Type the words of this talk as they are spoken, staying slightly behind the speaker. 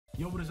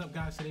Yo, what is up,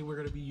 guys? Today we're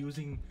going to be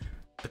using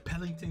the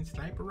Pellington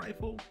sniper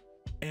rifle,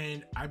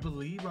 and I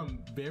believe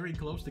I'm very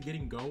close to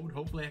getting gold.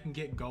 Hopefully I can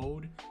get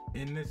gold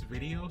in this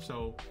video,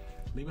 so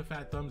leave a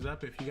fat thumbs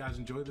up if you guys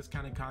enjoy this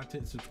kind of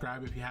content.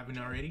 Subscribe if you haven't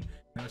already,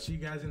 and I'll see you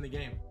guys in the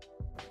game.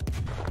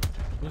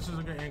 This is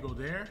a good angle.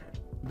 There,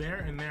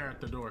 and there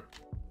at the door,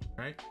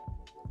 right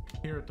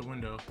here at the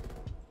window,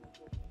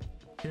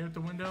 here at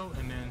the window,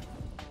 and then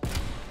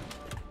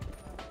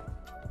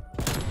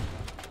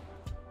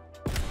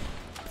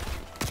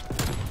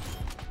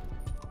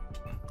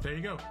there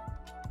you go.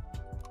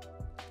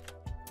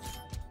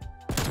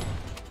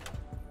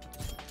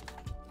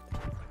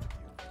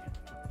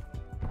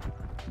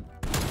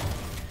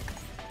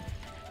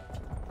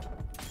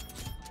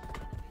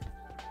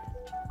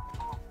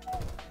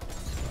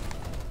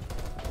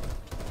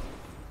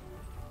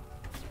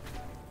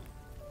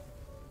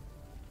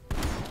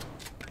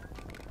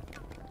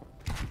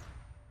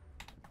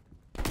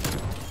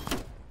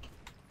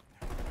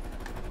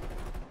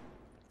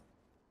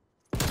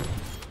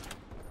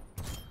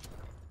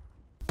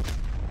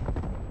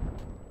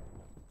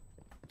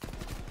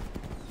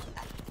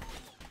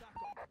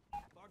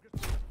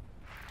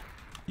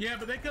 Yeah,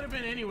 but they could have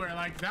been anywhere.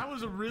 Like, that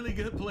was a really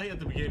good play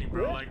at the beginning,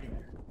 bro. Like,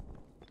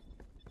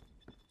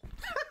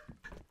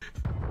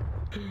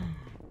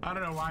 I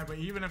don't know why, but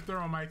even if they're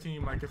on my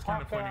team, like, it's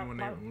kind of funny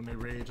when they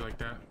rage like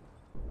that.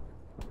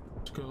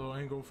 It's a good little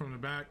angle from the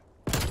back.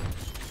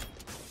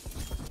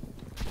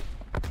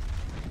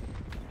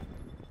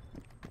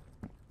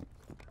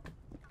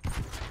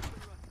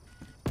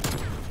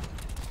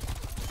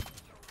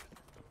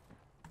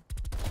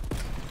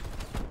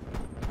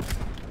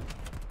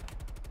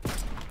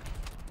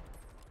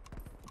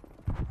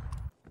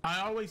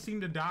 I always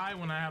seem to die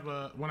when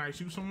I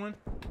shoot someone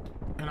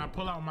and I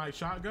pull out my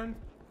shotgun,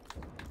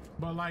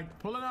 but like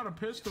pulling out a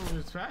pistol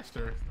is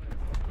faster,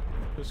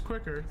 it's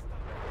quicker,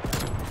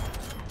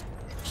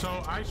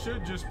 so I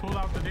should just pull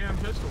out the damn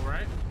pistol,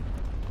 right?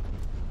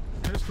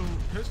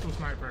 Pistol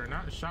sniper,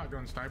 not a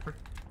shotgun sniper.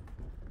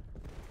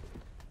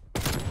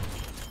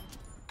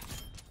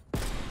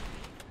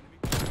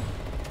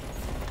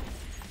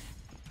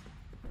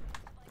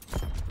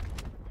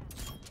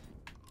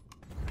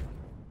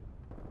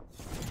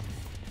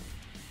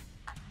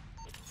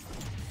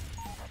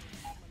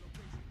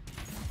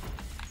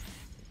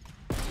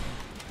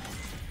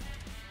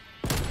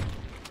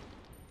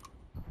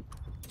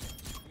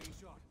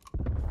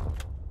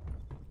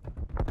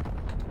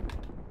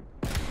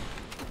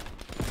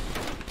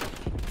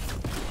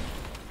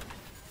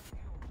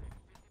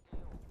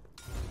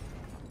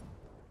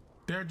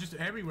 They're just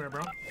everywhere,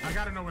 bro. I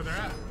gotta know where they're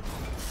at.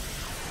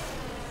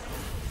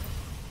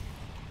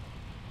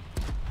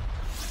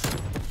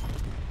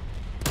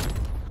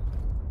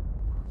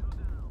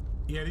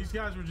 Yeah, these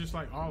guys were just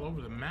like all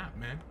over the map,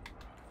 man.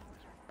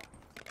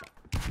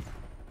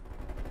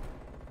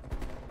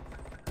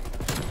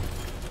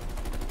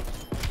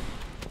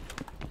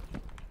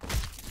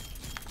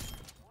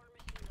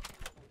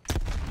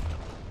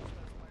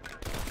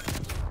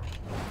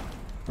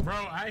 Bro,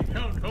 I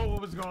don't know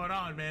what was going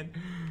on, man.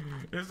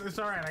 It's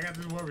all right. I got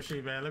this war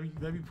machine, man.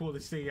 Let me pull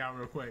this thing out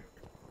real quick.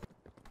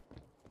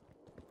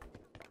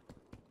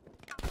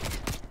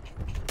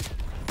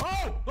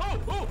 Oh!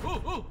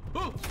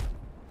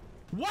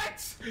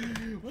 What?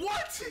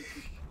 What?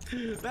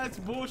 That's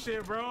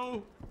bullshit,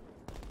 bro.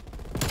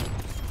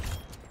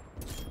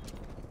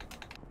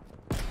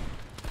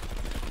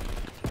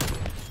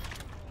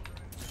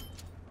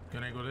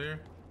 Can I go there?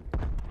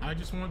 I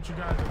just want you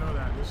guys to know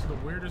that this is the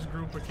weirdest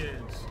group of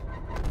kids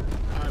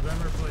I've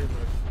ever played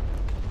with.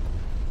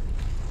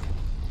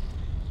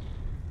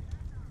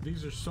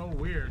 These are so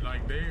weird.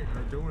 Like, they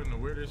are doing the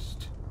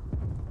weirdest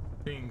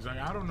things. Like,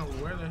 I don't know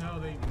where the hell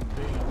they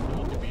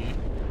need to be.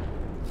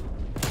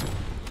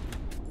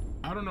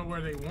 I don't know where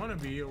they want to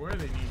be or where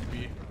they need to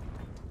be.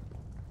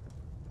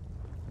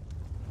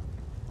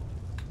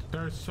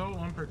 They're so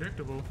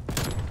unpredictable.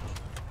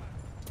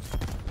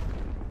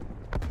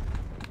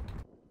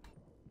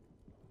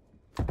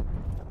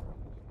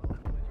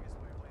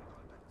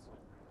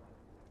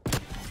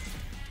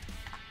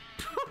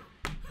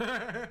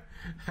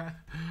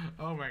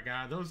 Oh my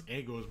god, those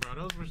angles,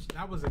 bro.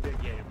 That was a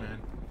good game, man.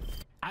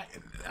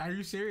 Are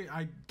you serious?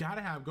 I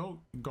gotta have gold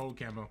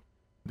camo.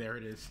 There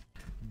it is.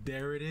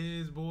 There it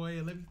is,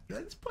 boy.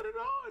 Let's put it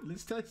on.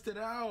 Let's test it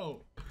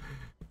out.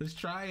 Let's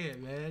try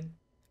it, man.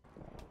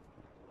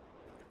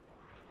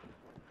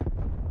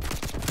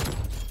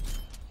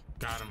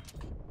 Got him.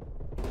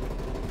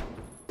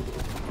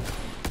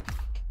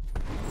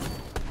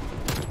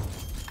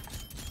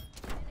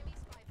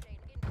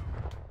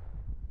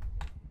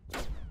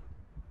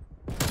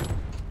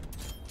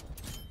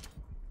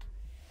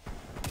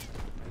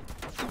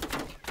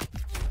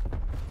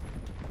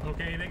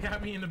 Okay, they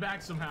got me in the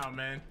back somehow,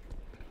 man.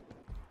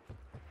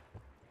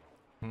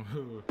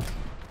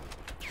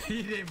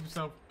 He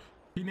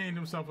named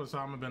himself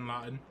Osama bin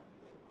Laden.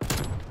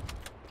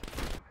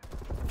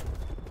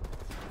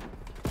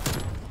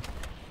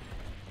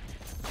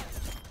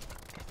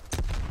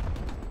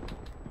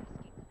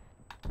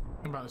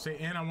 about to say,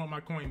 and I want my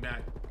coin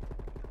back.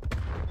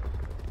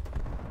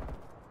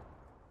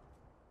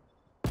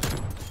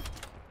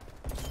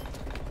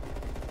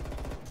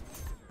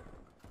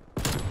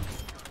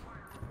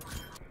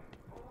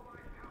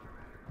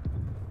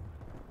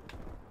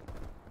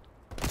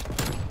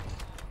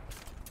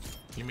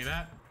 Give me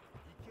that.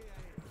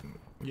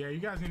 Yeah, you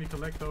guys need to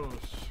collect those.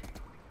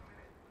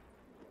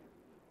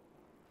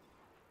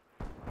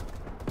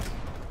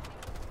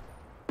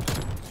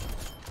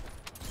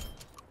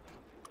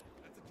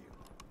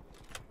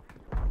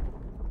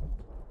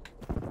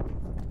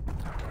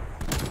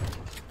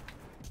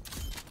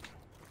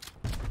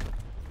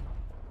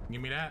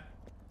 Give me that.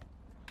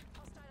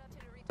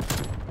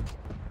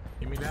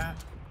 Give me that.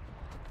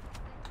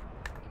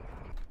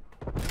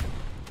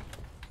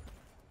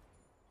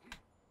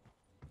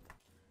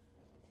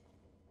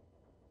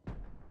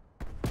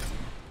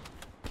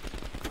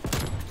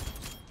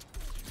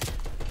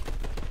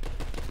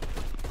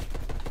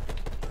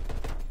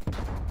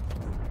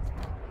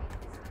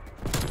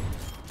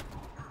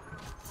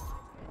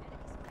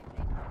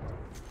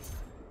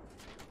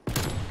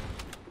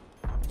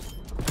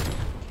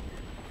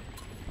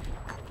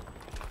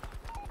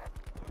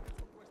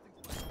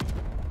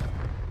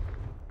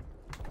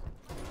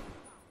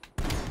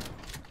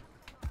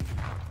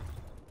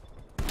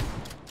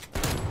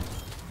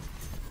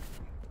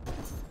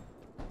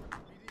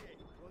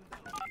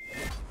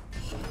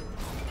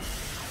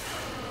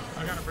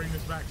 I gotta bring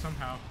this back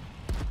somehow.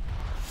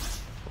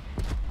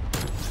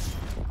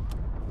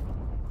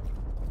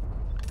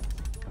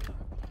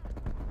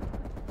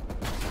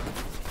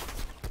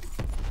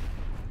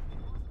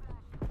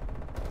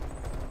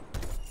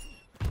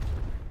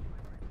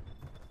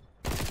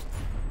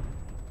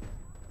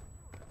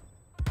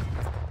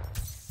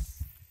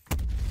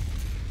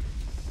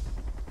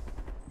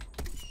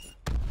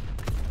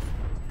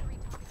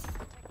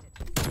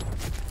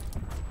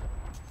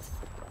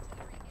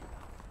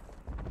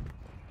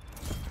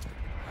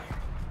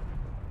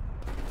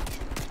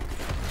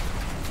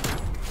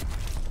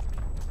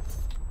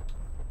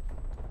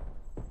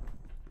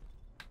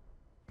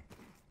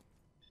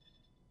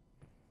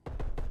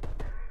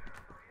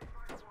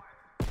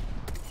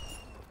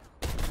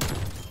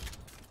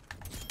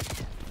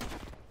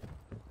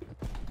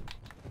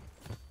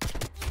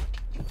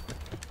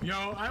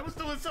 Yo, I was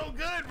doing so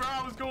good, bro.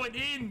 I was going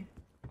in.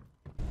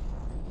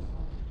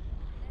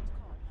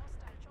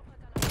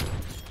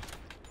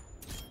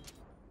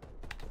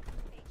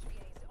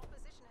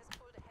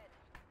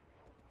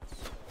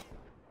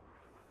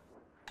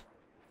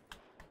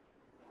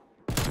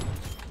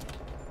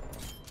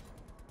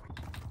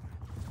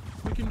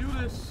 We can do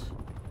this.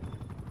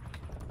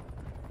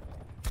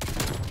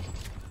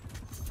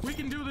 We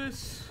can do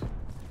this.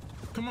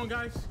 Come on,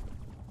 guys.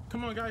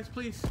 Come on, guys,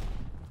 please.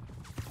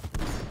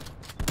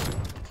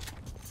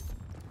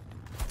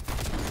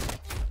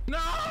 No!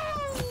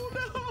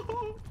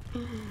 No!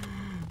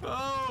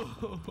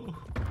 Oh!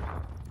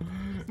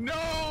 No!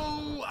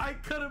 I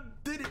could have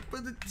did it for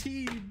the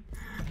team.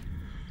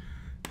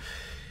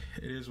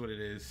 It is what it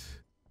is.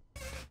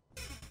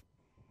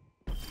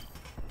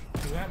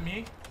 Is that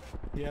me?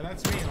 Yeah,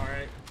 that's me, all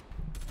right.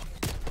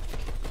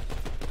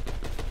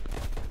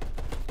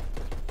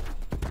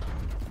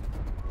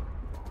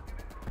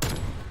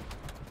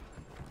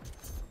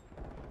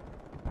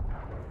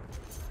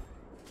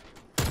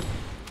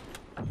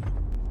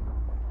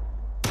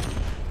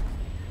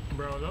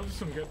 Bro, those are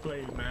some good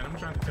plays, man. I'm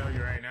trying to tell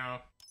you right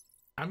now.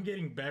 I'm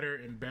getting better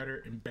and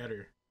better and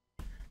better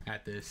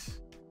at this.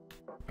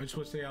 I just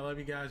want to say I love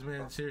you guys,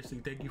 man. Seriously,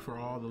 thank you for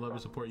all the love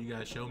and support you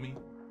guys show me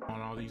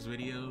on all these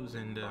videos.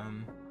 And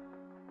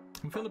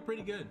I'm feeling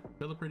pretty good.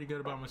 Feeling pretty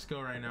good about my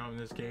skill right now in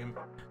this game.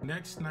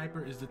 Next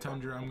sniper is the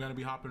Tundra. I'm going to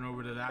be hopping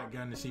over to that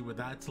gun to see what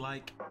that's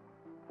like.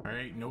 All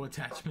right, no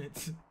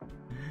attachments.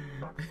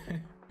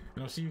 And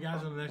I'll see you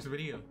guys on the next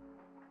video.